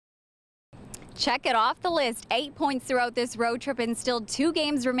Check it off the list. 8 points throughout this road trip and still 2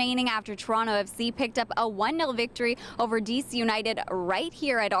 games remaining after Toronto FC picked up a 1-0 victory over DC United right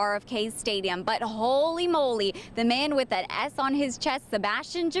here at RFK Stadium. But holy moly, the man with an S on his chest,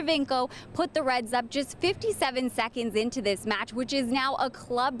 Sebastian Giovinco, put the Reds up just 57 seconds into this match, which is now a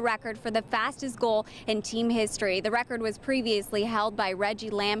club record for the fastest goal in team history. The record was previously held by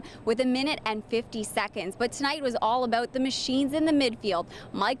Reggie Lamb with 1 minute and 50 seconds. But tonight was all about the machines in the midfield.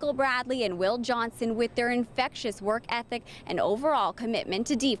 Michael Bradley and Will Johnson with their infectious work ethic and overall commitment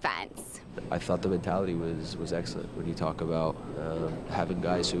to defense. I thought the mentality was excellent when you talk about having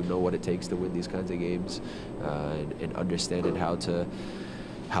guys who know what it takes to win these kinds of games and understanding how to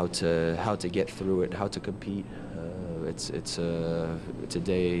get through it, how to compete. It's a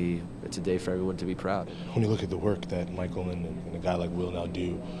day for everyone to be proud. When you look at the work that Michael and a guy like Will now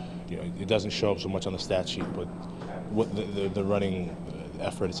do, you know, it doesn't show up so much on the stat sheet, but what the running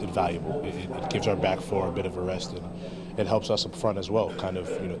effort is invaluable. It gives our back four a bit of a rest, and it helps us up front as well, kind of,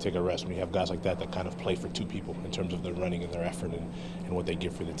 you know, take a rest when you have guys like that kind of play for 2 people in terms of their running and their effort and what they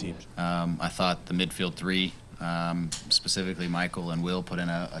give for the team. I thought the midfield 3, specifically Michael and Will, put in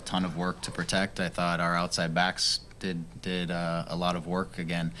a ton of work to protect. I thought our outside backs did a lot of work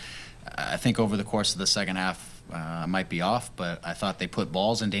again. I think over the course of the second half, I might be off, but I thought they put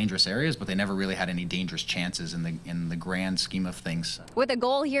balls in dangerous areas, but they never really had any dangerous chances in the grand scheme of things. With a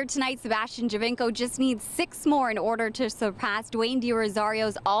goal here tonight, Sebastian Giovinco just needs 6 more in order to surpass Dwayne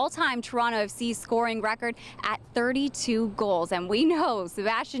DiRosario's all-time Toronto FC scoring record at 32 goals. And we know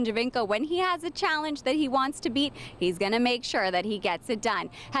Sebastian Giovinco, when he has a challenge that he wants to beat, he's going to make sure that he gets it done.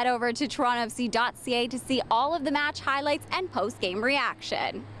 Head over to torontofc.ca to see all of the match highlights and post-game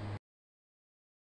reaction.